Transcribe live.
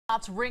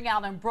Shots ring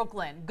out in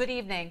Brooklyn. Good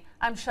evening.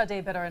 I'm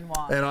Sade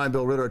Bitter-Wong. And I'm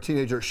Bill Ritter. A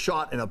teenager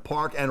shot in a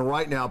park, and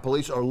right now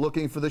police are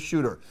looking for the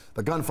shooter.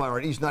 The gunfire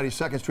on East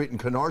 92nd Street in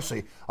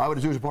Canarsie.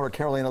 Eyewitness News reporter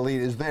Carolina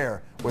Lead is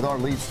there with our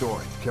lead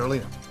story.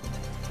 Carolina.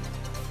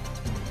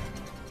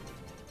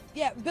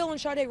 Yeah, Bill and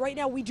Sade, right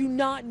now we do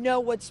not know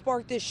what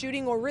sparked this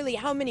shooting or really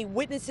how many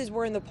witnesses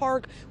were in the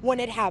park when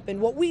it happened.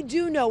 What we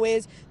do know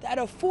is that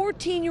a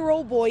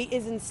 14-year-old boy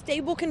is in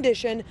stable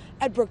condition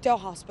at Brookdale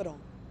Hospital.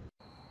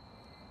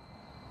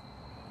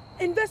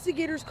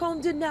 Investigators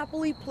combed the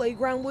Napoli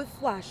playground with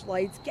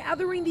flashlights,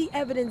 gathering the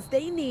evidence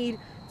they need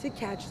to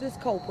catch this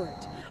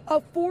culprit. A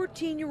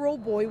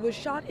 14-year-old boy was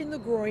shot in the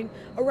groin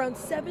around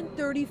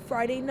 7:30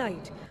 Friday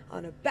night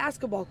on a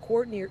basketball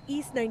court near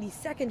East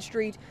 92nd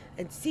Street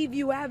and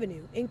Seaview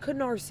Avenue in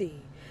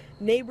Canarsie.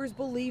 Neighbors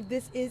believe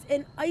this is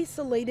an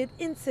isolated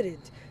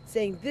incident,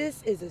 saying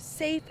this is a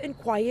safe and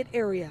quiet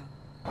area.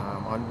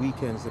 On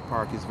weekends, the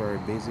park is very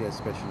busy,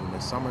 especially in the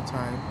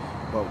summertime,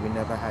 but we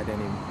never had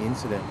any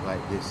incident like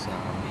this.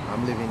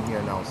 I'm living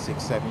here now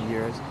 6-7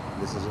 years.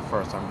 This is the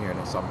first I'm hearing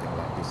of something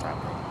like this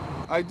happening.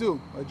 I do.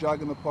 I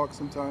jog in the park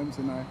sometimes,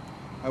 and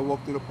I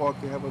walk through the park.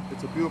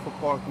 It's a beautiful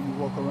park when you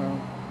walk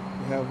around.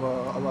 They have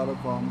a lot of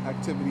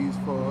activities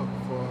for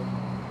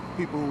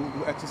people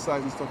who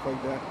exercise and stuff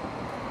like that.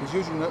 There's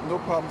usually no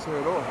problems here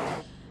at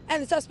all.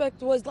 And the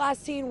suspect was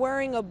last seen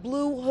wearing a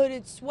blue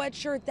hooded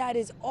sweatshirt. That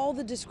is all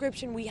the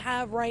description we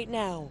have right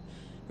now.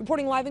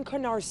 Reporting live in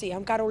Canarsie,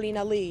 I'm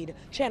Carolina Lead,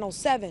 Channel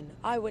 7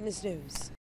 Eyewitness News.